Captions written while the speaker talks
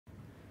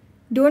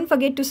Don't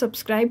forget to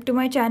subscribe to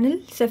my channel,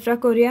 Safra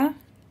Korea,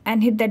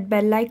 and hit that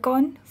bell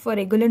icon for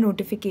regular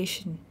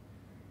notification.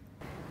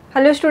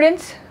 Hello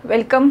students,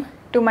 welcome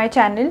to my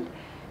channel.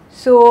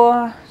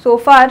 So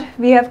far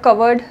we have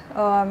covered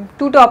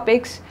two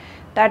topics,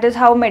 that is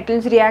how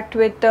metals react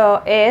with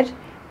air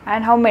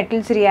and how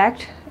metals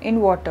react in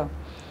water.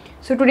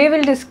 So today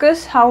we'll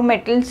discuss how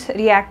metals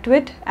react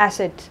with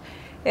acids.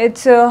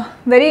 It's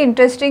very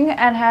interesting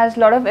and has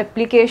a lot of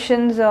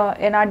applications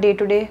in our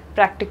day-to-day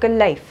practical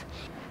life.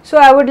 So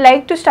I would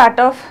like to start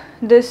off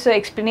this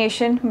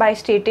explanation by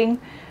stating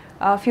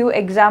a few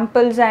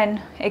examples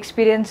and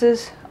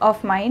experiences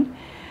of mine.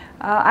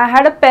 I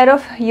had a pair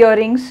of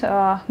earrings,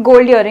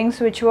 gold earrings,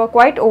 which were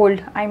quite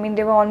old. I mean,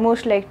 they were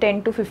almost like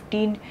 10 to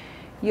 15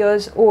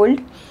 years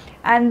old.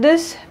 And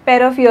this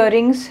pair of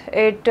earrings,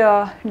 it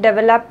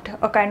developed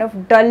a kind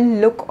of dull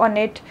look on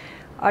it,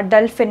 a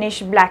dull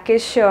finish,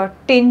 blackish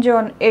tinge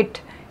on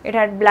it. It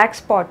had black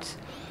spots.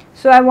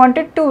 So I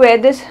wanted to wear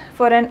this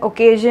for an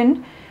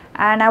occasion,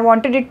 and I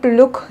wanted it to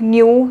look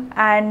new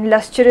and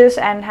lustrous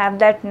and have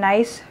that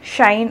nice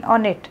shine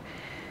on it.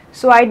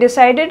 So I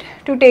decided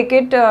to take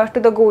it to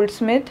the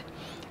goldsmith,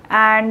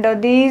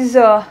 and these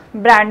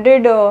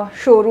branded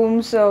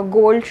showrooms,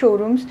 gold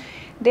showrooms,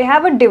 they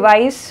have a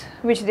device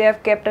which they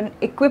have kept, an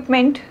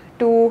equipment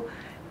to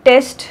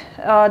test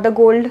the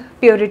gold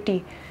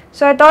purity.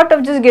 So I thought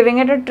of just giving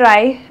it a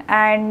try,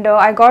 and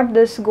I got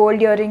this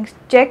gold earrings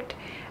checked,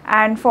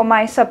 and for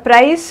my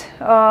surprise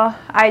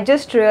I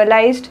just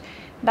realized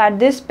that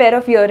this pair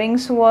of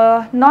earrings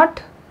were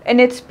not in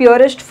its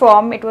purest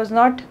form. It was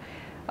not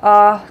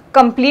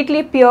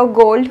completely pure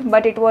gold,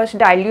 but it was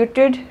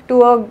diluted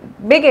to a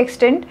big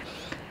extent.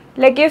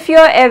 Like, if you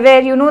are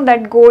aware, you know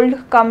that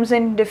gold comes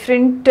in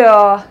different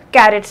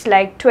carats,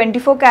 like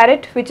 24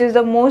 carat, which is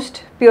the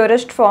most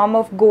purest form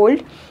of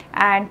gold,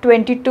 and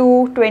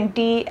 22,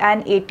 20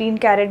 and 18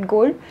 carat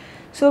gold.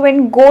 So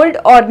when gold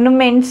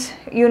ornaments,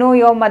 you know,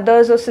 your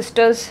mothers or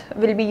sisters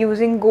will be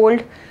using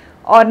gold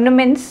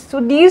ornaments. So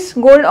these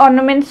gold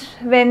ornaments,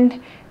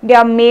 when they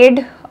are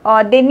made,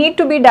 they need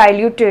to be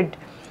diluted.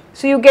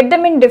 So you get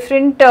them in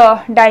different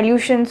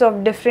dilutions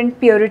of different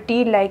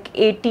purity, like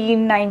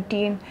 18,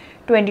 19,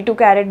 22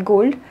 carat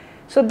gold.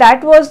 So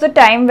that was the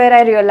time where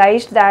I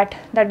realized that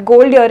that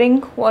gold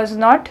earring was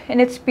not in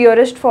its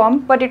purest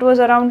form, but it was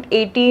around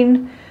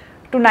 18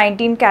 to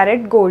 19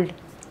 carat gold.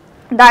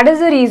 That is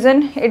the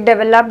reason it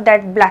developed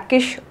that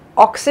blackish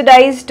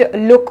oxidized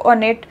look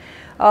on it,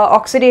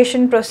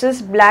 oxidation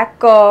process, black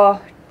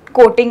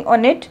coating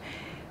on it.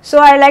 So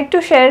I like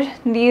to share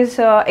these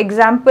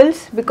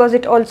examples because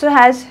it also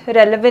has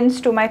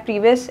relevance to my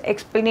previous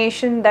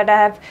explanation that I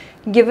have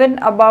given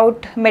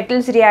about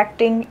metals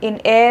reacting in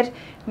air,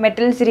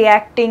 metals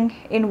reacting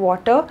in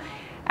water.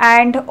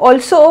 And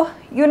also,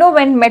 you know,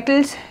 when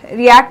metals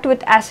react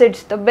with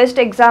acids, the best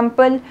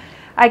example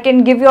I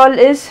can give you all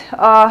is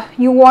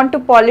you want to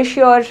polish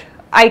your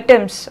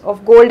items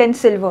of gold and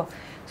silver.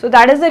 So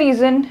that is the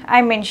reason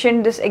I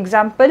mentioned this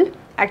example.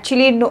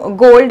 Actually,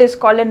 gold is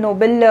called a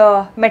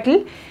noble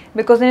metal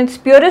because in its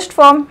purest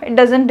form it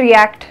doesn't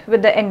react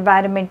with the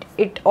environment.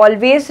 It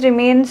always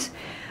remains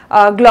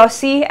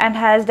glossy and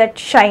has that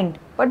shine.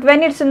 But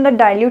when it's in the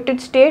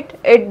diluted state,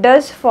 it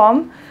does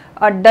form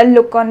a dull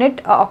look on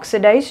it, a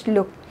oxidized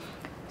look.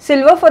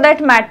 Silver, for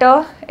that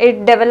matter,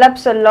 it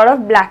develops a lot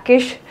of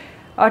blackish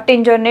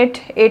tinge on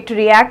it. It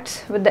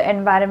reacts with the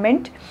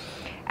environment.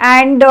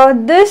 And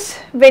this,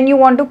 when you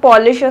want to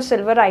polish your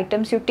silver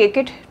items, you take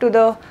it to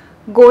the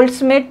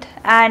goldsmith,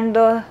 and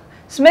the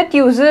smith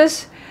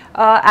uses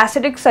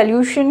acidic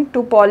solution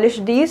to polish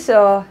these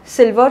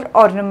silver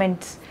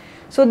ornaments.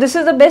 So this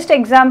is the best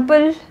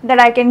example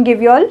that I can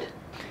give you all.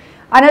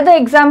 Another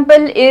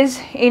example is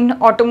in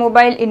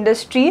automobile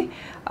industry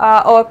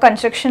or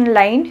construction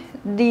line.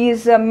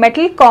 These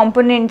metal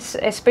components,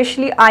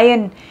 especially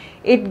iron,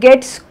 it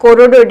gets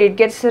corroded, it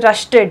gets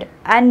rusted,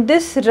 and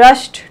this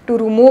rust, to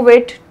remove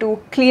it, to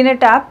clean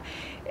it up,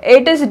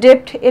 it is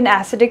dipped in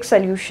acidic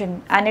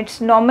solution, and it's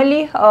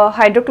normally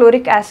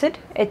hydrochloric acid,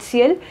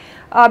 HCl,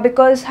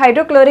 because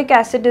hydrochloric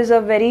acid is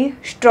a very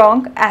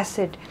strong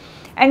acid.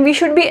 And we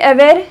should be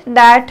aware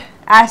that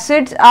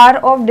acids are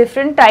of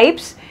different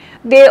types.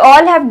 They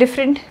all have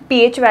different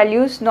pH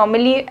values,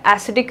 normally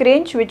acidic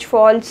range, which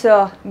falls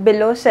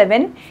below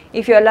 7.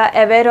 If you all are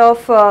aware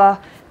of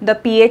the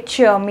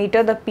pH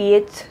meter, the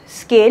pH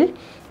scale.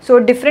 So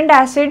different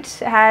acids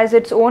has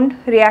its own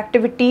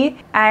reactivity,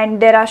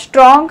 and there are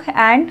strong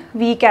and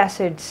weak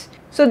acids.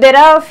 So there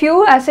are a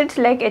few acids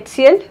like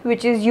HCl,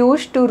 which is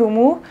used to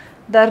remove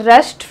the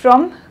rust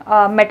from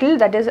metal,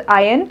 that is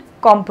iron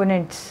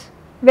components.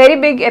 Very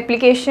big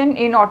application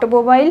in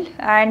automobile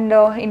and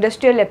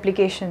industrial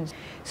applications.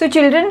 So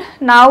children,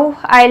 now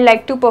I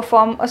like to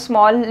perform a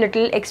small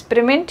little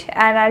experiment,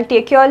 and I'll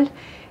take you all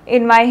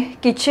in my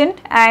kitchen,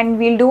 and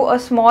we'll do a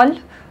small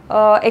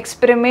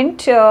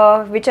experiment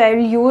which I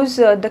will use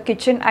the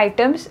kitchen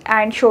items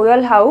and show you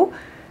all how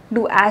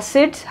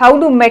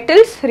do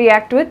metals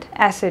react with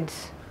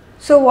acids.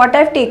 So what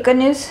I've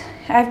taken is,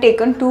 I've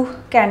taken two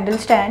candle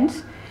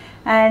stands,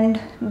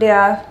 and they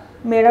are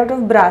made out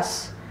of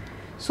brass.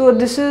 So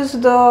this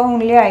is the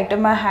only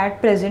item I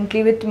had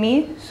presently with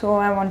me, so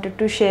I wanted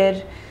to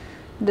share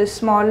this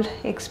small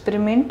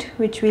experiment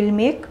which we'll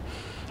make.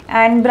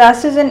 And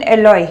brass is an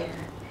alloy,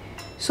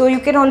 so you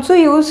can also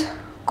use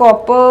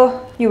copper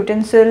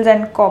utensils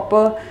and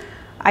copper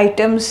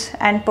items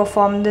and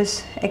perform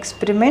this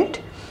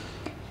experiment.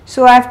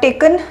 So I have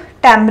taken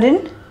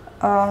tamarind,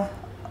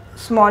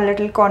 small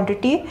little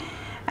quantity,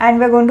 and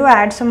we are going to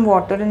add some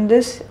water in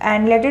this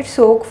and let it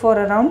soak for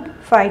around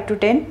 5 to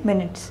 10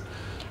 minutes.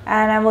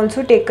 And I have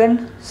also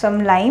taken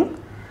some lime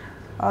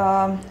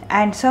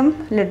and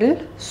some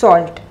little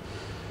salt.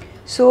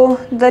 So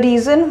the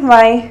reason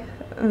why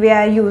we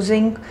are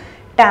using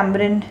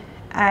tamarind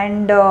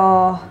and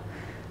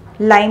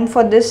lime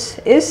for this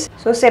is,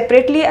 so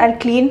separately I'll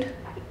clean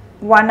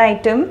one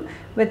item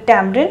with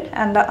tamarind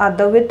and the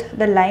other with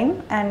the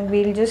lime, and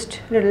we'll just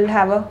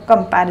have a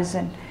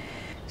comparison.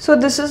 So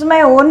this is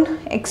my own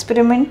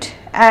experiment,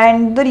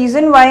 and the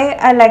reason why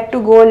I like to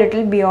go a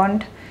little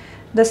beyond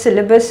the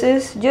syllabus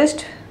is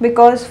just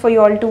because for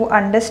you all to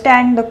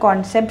understand the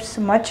concepts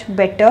much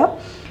better,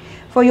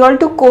 for you all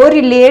to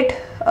correlate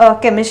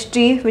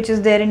chemistry which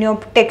is there in your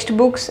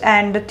textbooks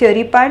and the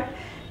theory part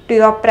to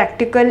your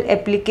practical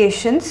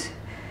applications,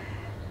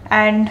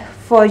 and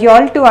for you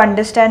all to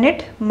understand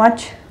it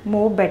much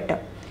more better.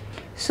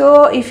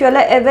 So if you all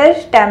are aware,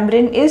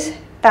 tamarind is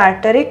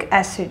tartaric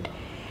acid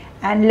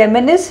and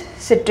lemon is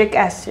citric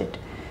acid.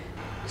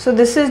 So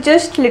this is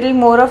just little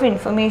more of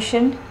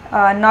information,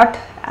 not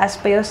as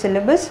per your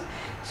syllabus.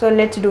 So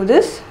let's do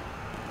this.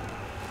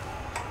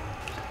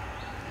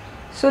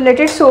 So let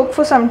it soak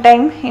for some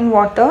time in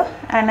water,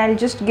 and I'll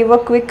just give a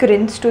quick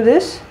rinse to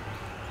this.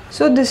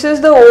 So this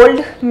is the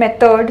old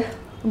method,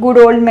 good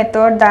old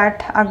method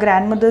that our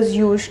grandmothers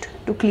used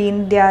to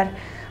clean their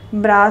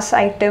brass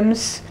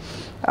items,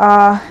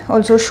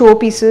 also show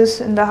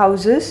pieces in the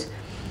houses.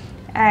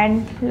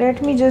 And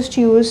let me just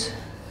use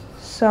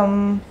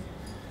some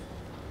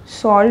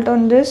salt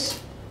on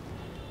this,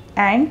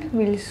 and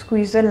we'll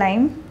squeeze the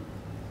lime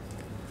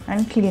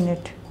and clean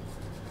it.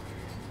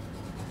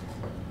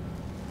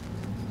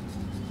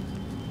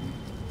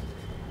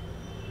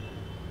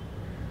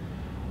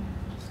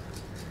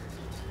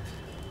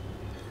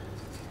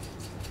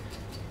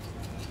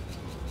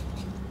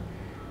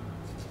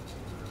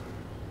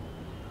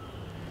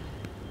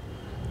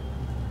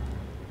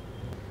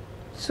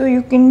 So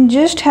you can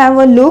just have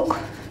a look.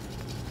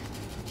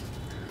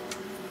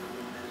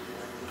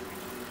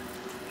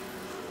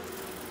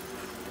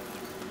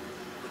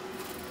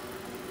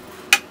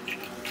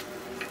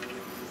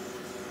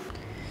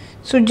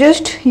 So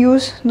just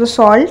use the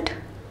salt,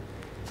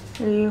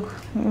 we'll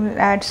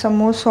add some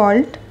more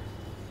salt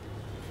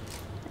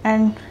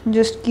and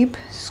just keep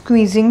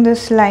squeezing the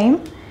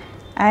slime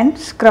and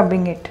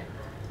scrubbing it.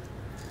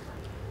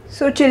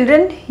 So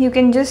children, you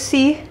can just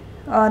see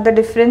the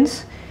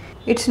difference.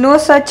 It's no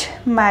such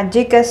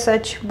magic as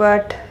such,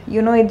 but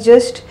you know, it's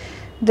just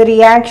the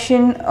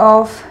reaction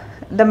of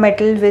the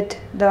metal with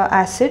the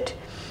acid.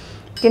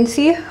 You can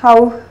see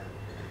how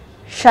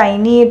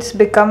shiny it's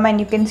become, and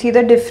you can see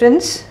the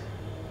difference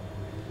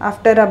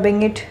after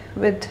rubbing it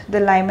with the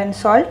lime and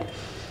salt.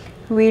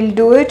 We'll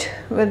do it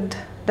with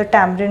the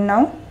tamarind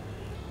now.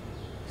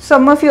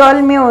 Some of you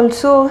all may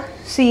also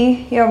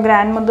see your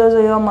grandmothers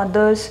or your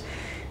mothers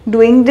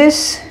doing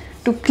this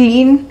to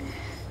clean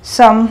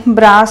some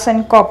brass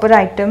and copper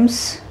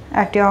items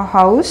at your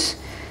house.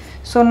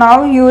 So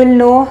now you will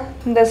know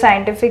the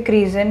scientific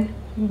reason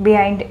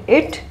behind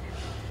it,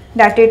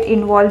 that it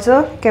involves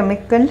a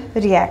chemical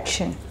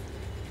reaction.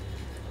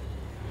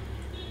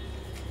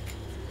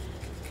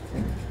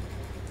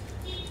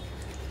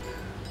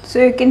 So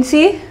you can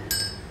see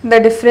the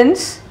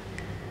difference,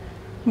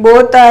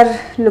 both are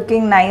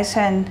looking nice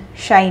and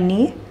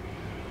shiny,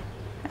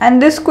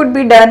 and this could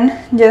be done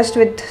just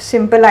with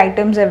simple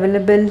items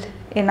available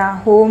in our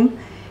home,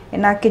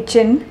 in our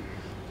kitchen.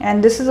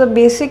 And this is a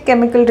basic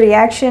chemical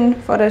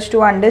reaction for us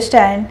to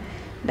understand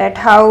that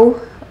how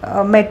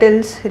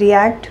metals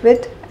react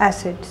with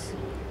acids.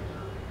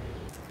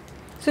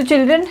 So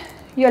children,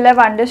 you all have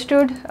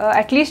understood,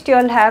 at least you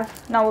all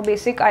have now a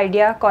basic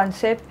idea,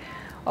 concept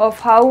of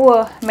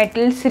how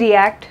metals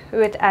react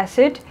with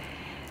acid.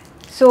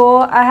 So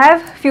I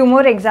have few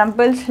more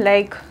examples,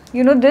 like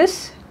you know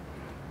this,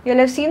 you all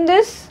have seen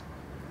this.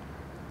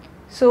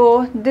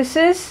 So this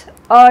is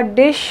a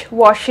dish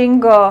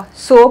washing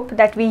soap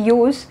that we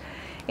use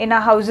in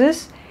our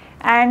houses.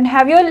 And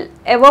have you all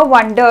ever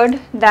wondered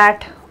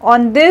that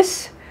on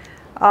this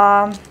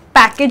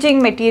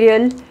packaging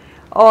material,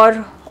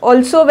 or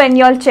also when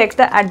you all check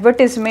the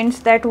advertisements,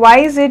 that why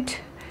is it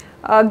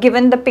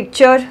given the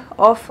picture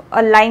of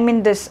a lime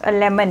in this, a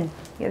lemon?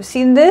 You have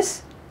seen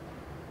this?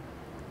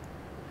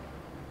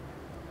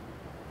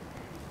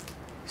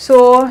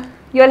 So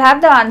you will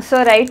have the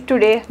answer right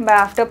today by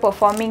after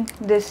performing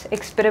this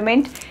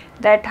experiment,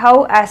 that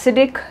how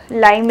acidic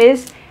lime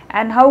is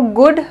and how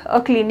good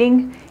a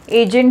cleaning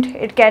agent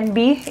it can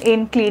be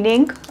in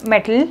cleaning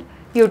metal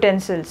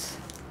utensils.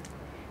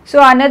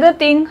 So another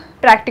thing,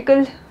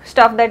 practical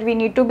stuff that we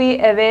need to be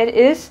aware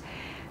is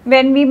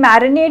when we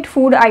marinate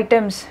food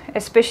items,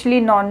 especially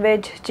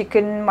non-veg,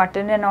 chicken,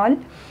 mutton and all,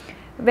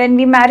 when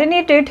we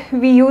marinate it,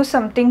 we use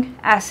something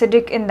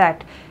acidic in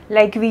that.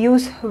 Like we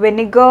use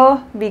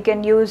vinegar, we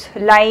can use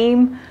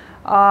lime,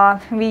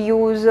 we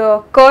use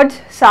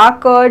curds, sour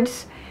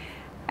curds.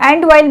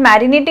 And while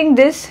marinating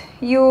this,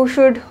 you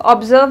should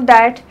observe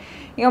that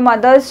your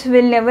mothers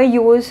will never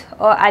use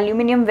a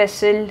aluminium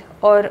vessel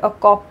or a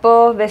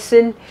copper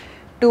vessel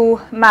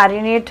to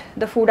marinate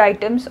the food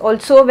items.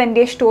 Also when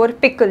they store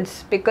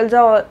pickles, pickles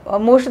are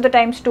most of the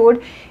time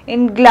stored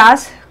in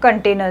glass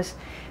containers.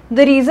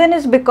 The reason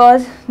is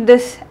because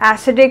this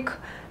acidic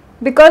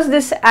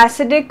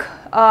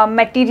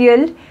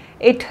material,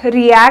 it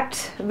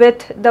reacts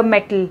with the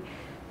metal.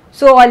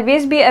 So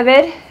always be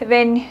aware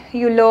when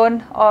you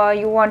learn or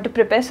you want to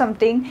prepare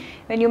something,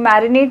 when you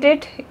marinate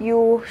it,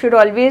 you should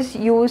always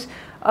use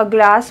a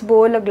glass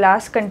bowl, a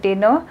glass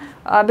container,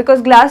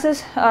 because glass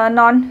is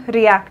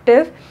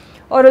non-reactive,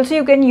 or also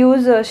you can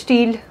use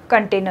steel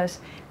containers.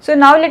 So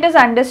now let us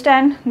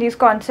understand these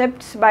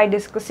concepts by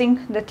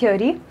discussing the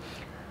theory.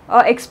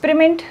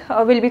 Experiment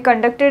will be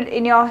conducted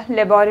in your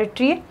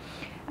laboratory,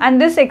 and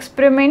this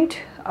experiment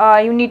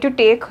you need to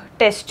take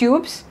test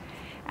tubes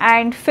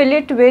and fill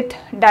it with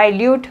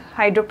dilute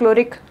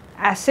hydrochloric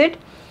acid,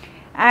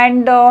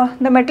 and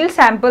the metal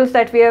samples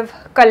that we have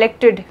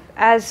collected,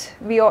 as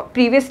we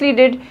previously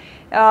did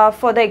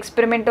for the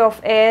experiment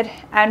of air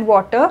and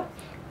water,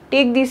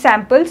 take these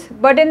samples.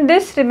 But in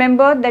this,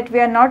 remember that we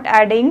are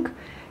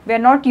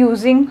not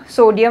using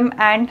sodium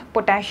and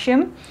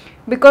potassium,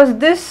 because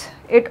this,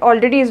 it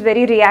already is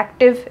very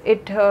reactive.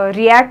 It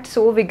reacts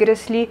so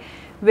vigorously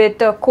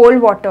with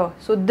cold water.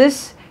 So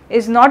this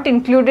is not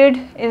included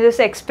in this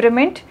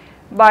experiment,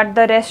 but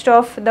the rest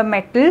of the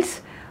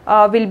metals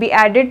will be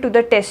added to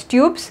the test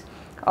tubes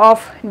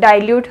of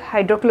dilute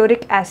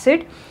hydrochloric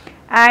acid,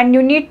 and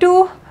you need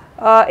to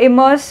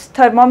immerse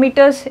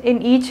thermometers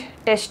in each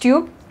test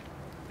tube,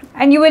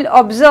 and you will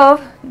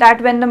observe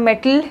that when the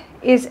metal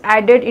is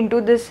added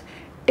into this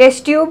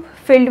test tube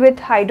filled with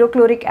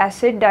hydrochloric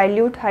acid,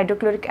 dilute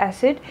hydrochloric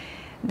acid,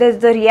 there is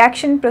the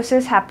reaction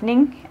process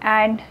happening,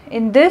 and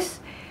in this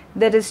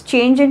there is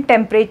change in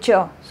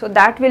temperature. So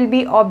that will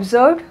be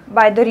observed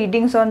by the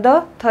readings on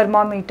the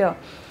thermometer,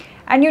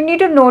 and you need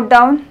to note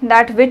down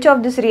that which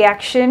of this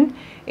reaction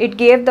it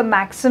gave the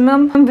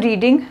maximum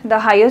reading, the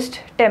highest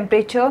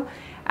temperature,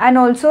 and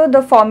also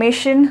the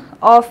formation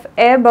of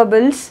air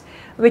bubbles,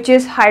 which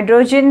is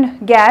hydrogen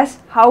gas,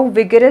 how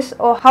vigorous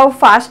or how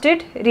fast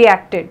it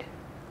reacted.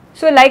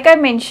 So like I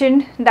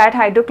mentioned that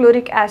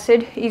hydrochloric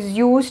acid is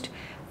used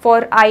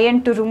for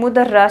iron to remove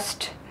the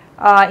rust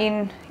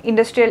in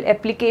industrial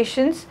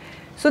applications.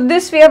 So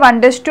this we have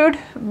understood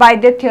by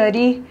the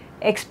theory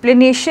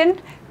explanation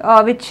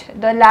which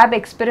the lab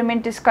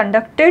experiment is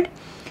conducted,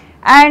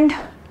 and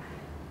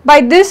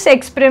by this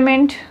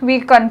experiment we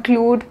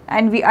conclude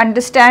and we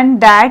understand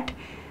that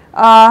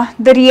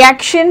the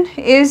reaction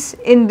is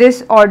in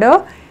this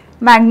order.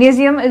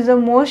 Magnesium is the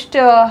most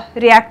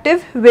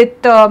reactive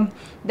with the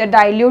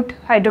dilute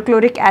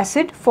hydrochloric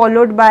acid,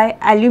 followed by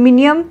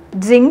aluminium,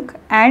 zinc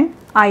and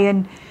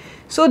iron.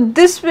 So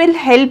this will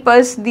help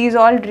us, these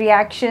all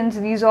reactions,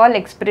 these all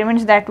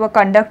experiments that were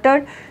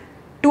conducted,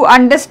 to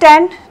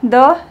understand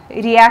the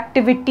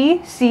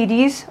reactivity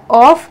series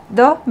of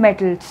the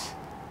metals.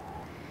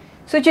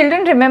 So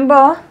children,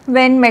 remember,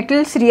 when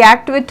metals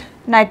react with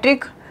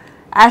nitric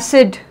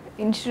acid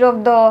instead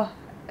of the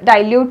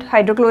dilute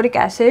hydrochloric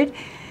acid,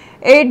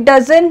 it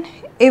doesn't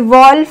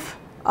evolve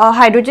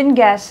hydrogen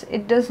gas,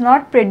 it does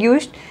not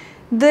produce.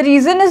 The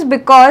reason is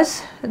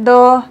because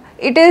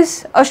it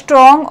is a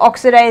strong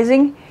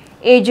oxidizing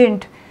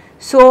agent.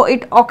 So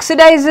it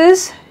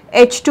oxidizes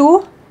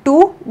H2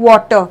 to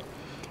water,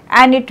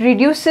 and it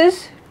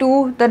reduces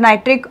to the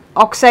nitric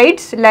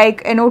oxides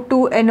like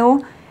NO2,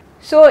 NO.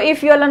 So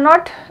if you all are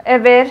not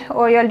aware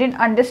or you all didn't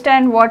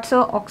understand what's a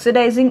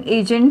oxidizing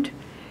agent,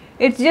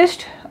 it's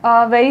just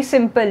very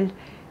simple.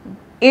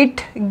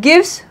 It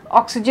gives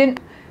oxygen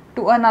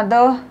to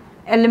another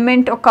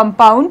element or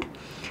compound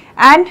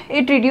and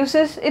it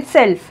reduces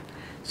itself.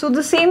 So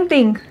the same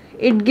thing,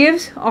 it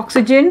gives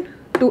oxygen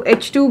to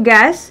H2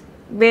 gas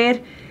where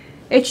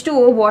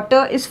H2O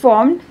water is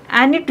formed,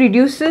 and it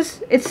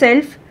reduces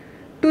itself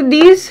to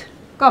these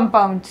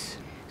compounds.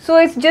 So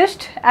it's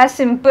just as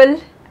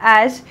simple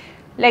as,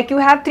 like, you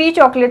have 3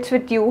 chocolates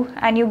with you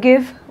and you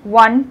give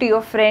one to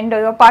your friend or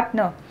your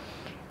partner,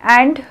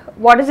 and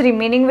what is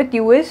remaining with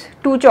you is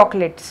 2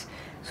 chocolates.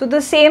 So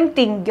the same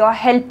thing, you're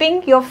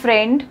helping your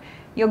friend,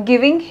 you're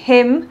giving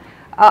him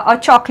a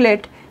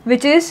chocolate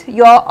which is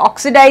you're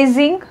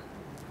oxidizing,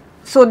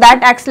 so that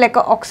acts like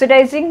an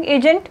oxidizing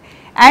agent,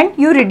 and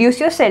you reduce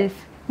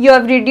yourself. You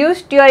have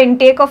reduced your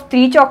intake of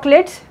 3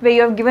 chocolates where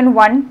you have given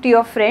one to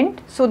your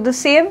friend. So the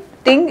same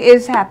thing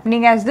is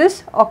happening as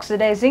this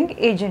oxidizing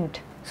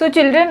agent. So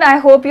children, I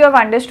hope you have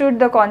understood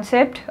the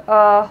concept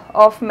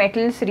of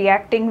metals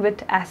reacting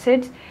with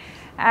acids,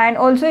 and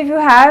also if you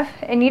have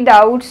any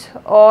doubts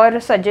or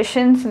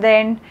suggestions,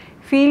 then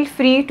feel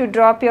free to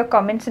drop your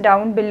comments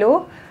down below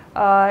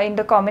in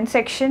the comment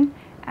section,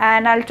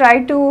 and I'll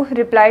try to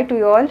reply to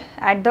you all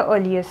at the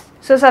earliest.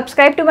 So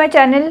subscribe to my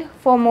channel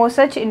for more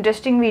such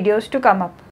interesting videos to come up.